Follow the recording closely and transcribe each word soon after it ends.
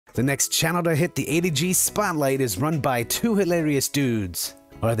The next channel to hit the ADG Spotlight is run by two hilarious dudes.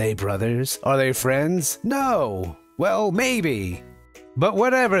 Are they brothers? Are they friends? No. Well, maybe. But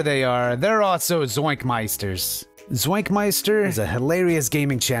whatever they are, they're also Zoinkmeisters. Zoinkmeister is a hilarious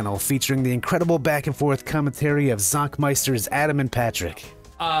gaming channel featuring the incredible back and forth commentary of Zonkmeisters Adam and Patrick.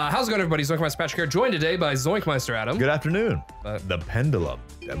 How's it going, everybody? Zoinkmeister Patrick here, joined today by Zoinkmeister Adam. Good afternoon. The Pendulum,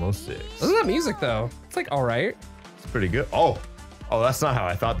 Demo 6. Isn't that music, though? It's like, all right. It's pretty good. Oh, that's not how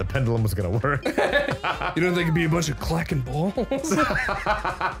I thought the Pendulum was gonna work. You don't think it'd be a bunch of clacking balls?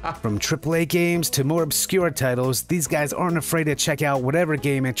 From AAA games to more obscure titles, these guys aren't afraid to check out whatever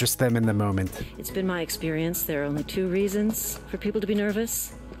game interests them in the moment. It's been my experience there are only two reasons for people to be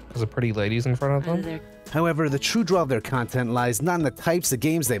nervous. There's a pretty ladies in front of them. However, the true draw of their content lies not in the types of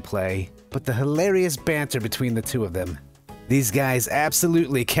games they play, but the hilarious banter between the two of them. These guys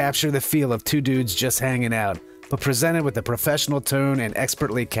absolutely capture the feel of two dudes just hanging out, but presented with a professional tone and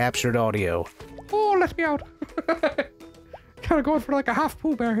expertly captured audio. Oh, let me out. Kind of going for like a half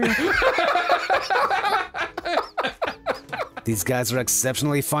Pooh Bear here. These guys are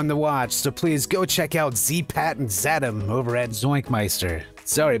exceptionally fun to watch, so please go check out Z-Pat and Zadam over at Zoinkmeister.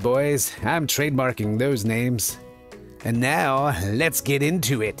 Sorry boys, I'm trademarking those names. And now, let's get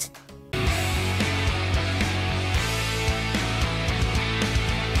into it.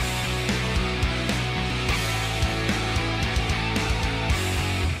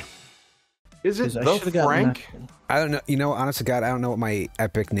 Is it TheFrank? I don't know. You know, honest to God, I don't know what my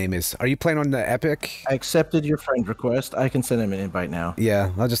Epic name is. Are you playing on the Epic? I accepted your friend request. I can send him an invite now.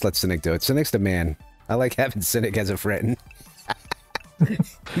 Yeah, I'll just let Cynic do it. Cynic's the man. I like having Cynic as a friend.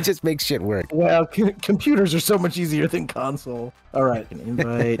 He just makes shit work. Well, computers are so much easier than console. All right, an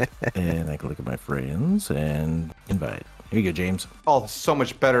invite, and I can look at my friends and invite. Here you go, James. Oh, so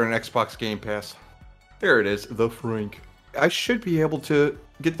much better in Xbox Game Pass. There it is, TheFrank. I should be able to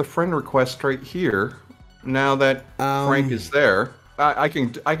get the friend request right here. Now that Frank is there, I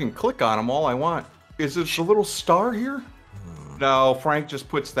can click on him all I want. Is it the little star here? No, Frank just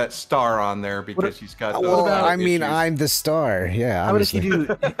puts that star on there because he's got those. Well, I mean, I'm the star. Yeah, how about if you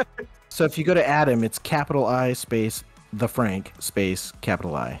do? So if you go to Adam, it's capital I space TheFrank space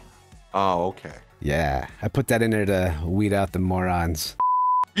capital I. Oh, okay. Yeah, I put that in there to weed out the morons.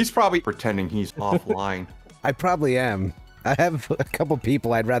 He's probably pretending he's offline. I probably am. I have a couple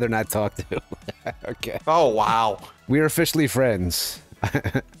people I'd rather not talk to. Okay. Oh, wow. We are officially friends.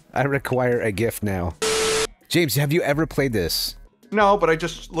 I require a gift now. James, have you ever played this? No, but I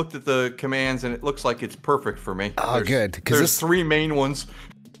just looked at the commands and it looks like it's perfect for me. Oh, good. There's three main ones.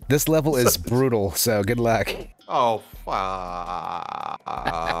 This level is brutal, so good luck. Oh,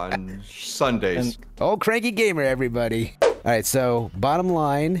 Sundays. Oh, cranky gamer, everybody. All right, so bottom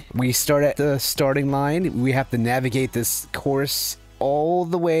line, we start at the starting line. We have to navigate this course all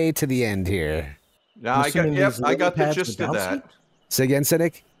the way to the end here. Now, I got the gist of that. Say again,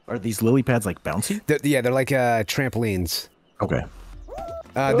 Cynic? Are these lily pads like bouncy? Yeah, they're like trampolines. Okay.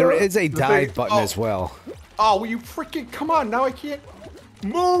 There is a dive button as well. Oh, will you freaking come on? Now I can't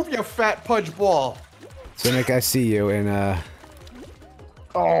move, you fat pudge ball. Cynic, I see you, and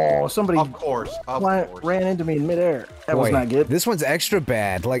oh, somebody of course. ran into me in midair. That was not good. This one's extra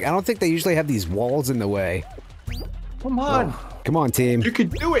bad. Like, I don't think they usually have these walls in the way. Come on. Come on, team. You can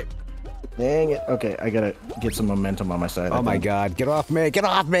do it. Dang it. Okay, I gotta get some momentum on my side. Oh my God, get off me, get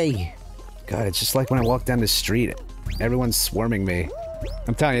off me. God, it's just like when I walk down the street. Everyone's swarming me.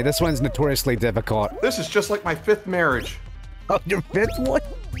 I'm telling you, this one's notoriously difficult. This is just like my 5th marriage. Oh, your 5th one?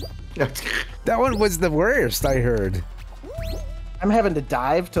 That one was the worst, I heard. I'm having to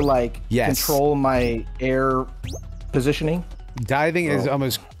dive to, like, control my air positioning. Diving is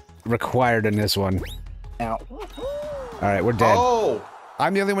almost required in this one. Ow. All right, we're dead. Oh!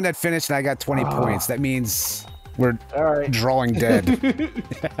 I'm the only one that finished, and I got 20 points. That means we're drawing dead.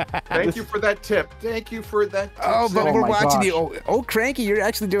 Thank you for that tip. Thank you for that tip. Oh, but we're watching you. Oh, Cranky, you're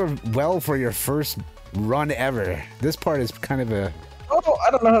actually doing well for your first run ever. This part is kind of a... Oh,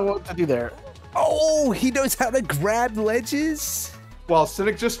 I don't know what to do there. Oh, he knows how to grab ledges? Well,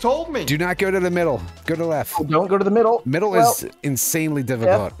 Cynic just told me. Do not go to the middle. Go to the left. Oh, don't go to the middle. Middle is insanely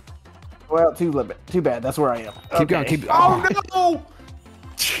difficult. Well, too bad. That's where I am. Keep going. Keep. Oh, no!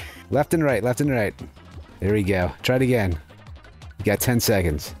 Left and right. Left and right. There we go. Try it again. You got 10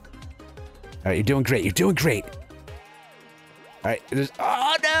 seconds. All right, you're doing great. You're doing great. All right.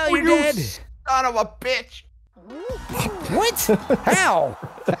 Oh, no, you're dead. Son of a bitch. What? How?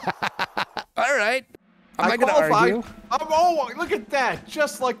 All right. I'm not going to argue. Oh, look at that.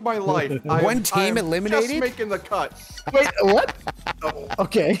 Just like my life. One team eliminated? Just making the cut. Wait, what? Oh,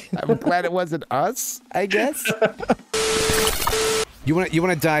 okay. I'm glad it wasn't us, I guess. You want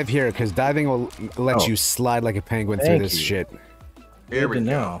to dive here because diving will let you slide like a penguin through this shit. Here we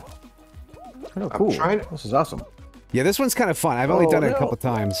go. Oh, cool. This is awesome. Yeah, this one's kind of fun. I've only done it a couple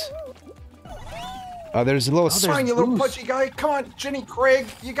times. Oh, there's a little. Fine, you little pudgy guy. Come on, Jenny Craig.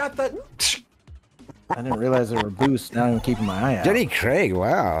 You got that. I didn't realize there were boosts. Now I'm keeping my eye out. Jenny Craig,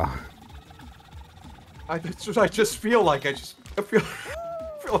 wow. I just feel like I feel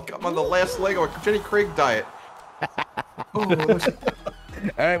like I'm on the last leg of a Jenny Craig diet. All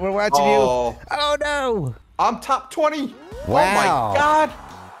right, we're watching you. Oh no! I'm top 20. Wow. Oh my god!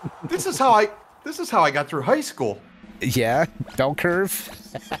 This is how I got through high school. Yeah, bell curve.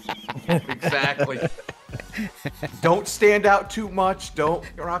 Exactly. Don't stand out too much. Don't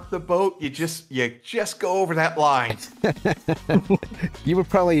rock the boat. You just go over that line. You were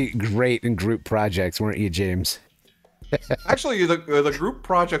probably great in group projects, weren't you, James? Actually, the group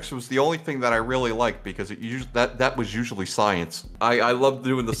projects was the only thing that I really liked because that was usually science. I loved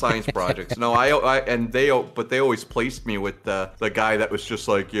doing the science projects. No, but they always placed me with the guy that was just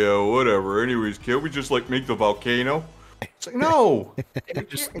like, yeah, whatever. Anyways, can't we just like make the volcano? It's like, no.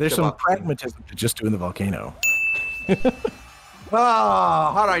 There's some pragmatism to just doing the volcano.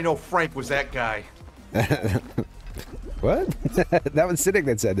 How did I know Frank was that guy? What? That was Cynic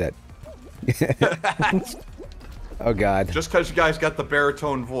that said that. Oh God! Just because you guys got the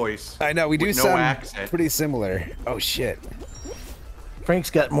baritone voice. I know we do sound pretty similar. Oh shit! Frank's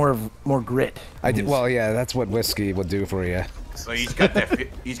got more grit. I did. Well, yeah, that's what whiskey will do for you. So he's got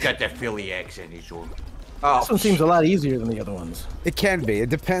that Philly accent. He's on. This one seems a lot easier than the other ones. It can be. It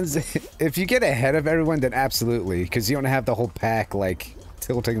depends. If you get ahead of everyone, then absolutely, because you don't have the whole pack like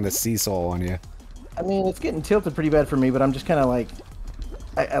tilting the seesaw on you. I mean, it's getting tilted pretty bad for me, but I'm just kind of like.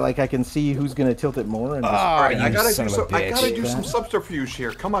 I can see who's gonna tilt it more. And just, all right, I gotta do some subterfuge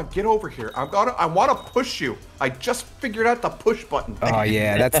here. Come on, get over here. I want to push you. I just figured out the push button. Oh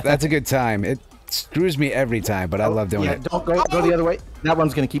yeah, that's a good time. It screws me every time, but I love doing it. Don't go the other way. That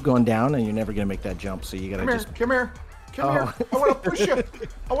one's gonna keep going down, and you're never gonna make that jump. So you gotta come here. I want to push you.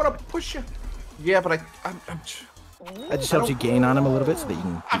 I want to push you. Yeah, but I just helped you gain on him a little bit so that you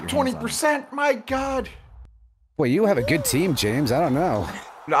can. I'm 20%. My God. Well, you have a good team, James. I don't know.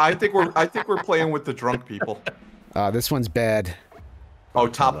 No, I think we're playing with the drunk people. This one's bad. Oh,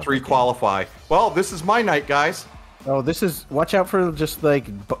 top 3 qualify. Well, this is my night, guys. Oh, this is. Watch out for just like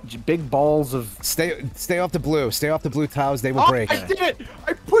big balls of. Stay off the blue. Stay off the blue tiles. They will break. I did it!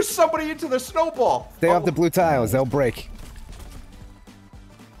 I pushed somebody into the snowball. Stay off the blue tiles. They'll break.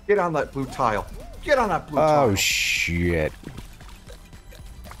 Get on that blue tile. Get on that blue tile. Oh shit.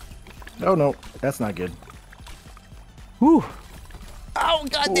 Oh no, that's not good. Whew. Oh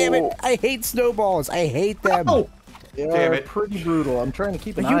god damn it! I hate snowballs. I hate them. Oh, damn it! Pretty brutal. I'm trying to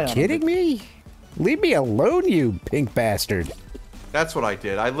keep an eye on them. Are you kidding me? Leave me alone, you pink bastard. That's what I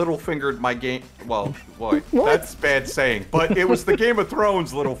did. I little fingered my game. Well, boy, that's bad saying, but it was the Game of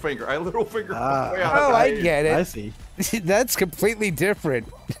Thrones little finger. I little fingered. Oh, I get it. I see. That's completely different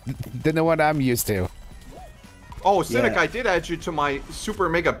than the one I'm used to. Oh, Cynic, I did add you to my Super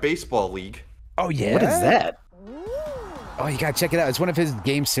Mega Baseball League. Oh yeah. What is that? Oh, you gotta check it out. It's one of his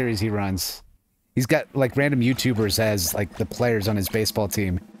game series he runs. He's got like random YouTubers as like the players on his baseball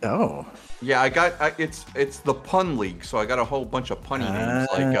team. Oh. Yeah, it's the pun league, so I got a whole bunch of punny names.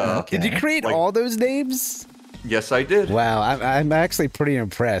 Like, okay. Did you create all those names? Yes, I did. Wow, I'm actually pretty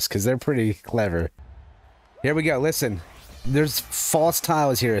impressed because they're pretty clever. Here we go. Listen, there's false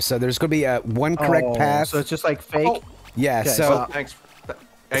tiles here, so there's gonna be one correct path. So it's just like fake. Oh. Yeah. Okay, so thanks.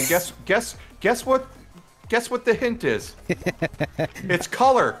 And guess what? Guess what the hint is? It's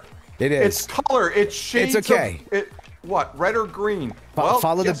color. It is. It's color. It's shades. It's okay. What? Red or green?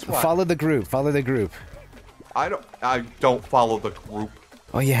 Follow the group. Follow the group. I don't follow the group.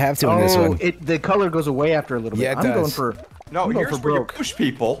 Oh, you have to in this one. The color goes away after a little bit. Yeah, it I'm does. going for. No, here's where you push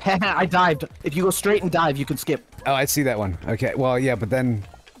people. I dived. If you go straight and dive, you can skip. Oh, I see that one. Okay. Well, yeah, but then.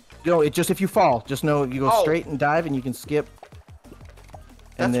 No, it just if you fall, just know you go straight and dive, and you can skip.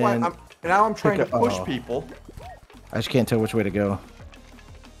 That's why I'm trying to push people. I just can't tell which way to go.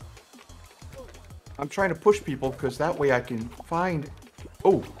 I'm trying to push people because that way I can find.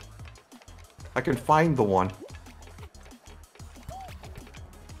 Oh, I can find the one.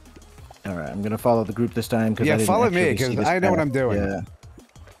 All right, I'm gonna follow the group this time because yeah, follow me because I know what I'm doing. Yeah.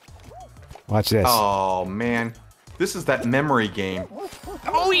 Watch this. Oh man, this is that memory game.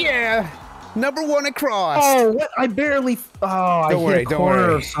 Oh yeah, #1 across. Oh, what? I barely. Oh, don't I hit a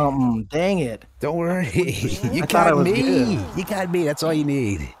corner or something. Dang it. Don't worry. You got me. You got me. That's all you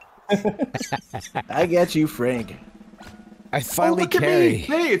need. I got you, Frank. I finally look at carry. me.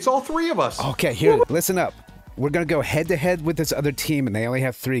 Hey, it's all 3 of us. Okay, here, listen up. we're gonna go head to head with this other team, and they only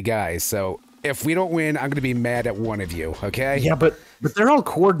have 3 guys. So if we don't win, I'm gonna be mad at one of you. Okay? Yeah, but they're all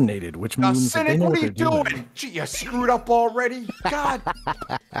coordinated, which Now, means that they Cynic, know what what are they're you doing. doing? Gee, you screwed up already. God.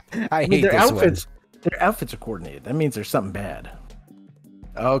 I I mean, hate their this outfits. Their outfits are coordinated. That means there's something bad.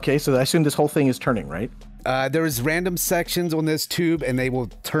 Okay, so I assume this whole thing is turning, right? one. There's random sections on this tube, and they will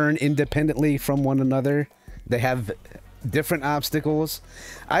turn independently from one another. They have different obstacles.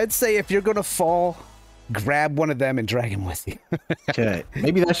 I'd say if you're gonna fall, grab one of them and drag him with you. Okay,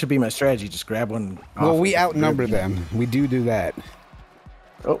 maybe that should be my strategy. Just grab one. Well, off we and outnumber grab- them. We do that.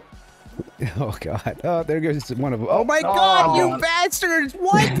 Oh, Oh god. Oh, there goes one of them. Oh my god, you bastards!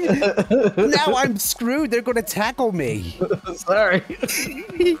 What? Now I'm screwed. They're gonna tackle me. sorry.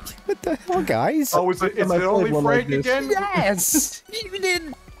 What the hell, guys? Oh, is it time I played only one like Frank this. again? Yes! You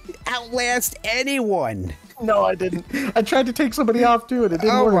didn't outlast anyone. No, I didn't. I tried to take somebody off too, and it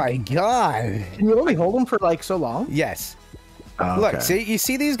didn't Oh work. my god. Can you only hold them for like so long? Yes. Oh, Look, okay. see, you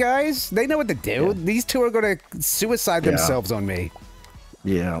see these guys? They know what to do. These two are gonna suicide Yeah. themselves on me.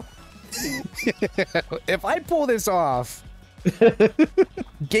 Yeah. If I pull this off,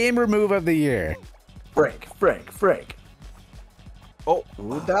 gamer move of the year. Frank. Oh,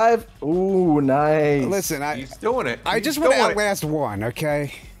 Ooh, dive. Ooh, nice. Listen, he's doing it. I He's just want to doing it. outlast one,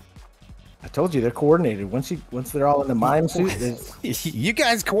 okay? I told you they're coordinated. Once they're all in the mime suit, it's- You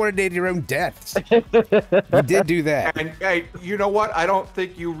guys coordinated your own deaths. You did do that. And hey, you know what? I don't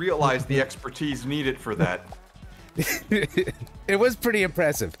think you realize the expertise needed for that. It was pretty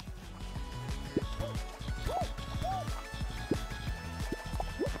impressive.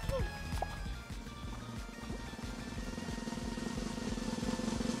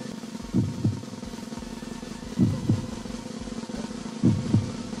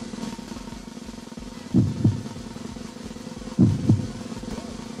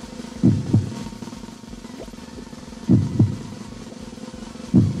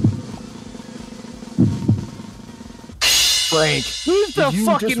 Frank. Who's the Did you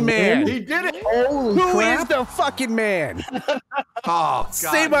just fucking man? He did it. Holy Who is crap. the fucking man? Oh, God.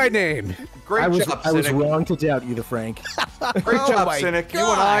 Say my name. Great I was job, I was Cynic. wrong to doubt you, TheFrank. Great Oh job, my Cynic. You and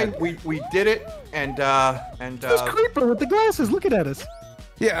I, God. we did it, and This creeper with the glasses looking at us.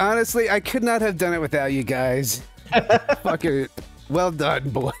 Yeah, honestly, I could not have done it without you guys. Fucking well done,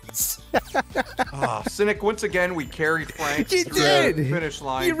 boys. Cynic, once again, we carried Frank You through did. the finish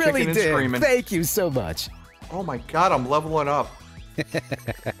line, You really kicking and did. screaming. Thank you so much. Oh my God, I'm leveling up.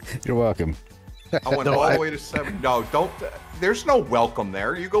 You're welcome. I went all the way to 7. No, don't. There's no welcome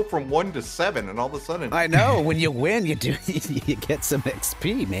there. You go from 1 to 7, and all of a sudden, I know. When you win, you do. You get some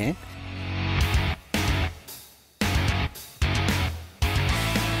XP, man.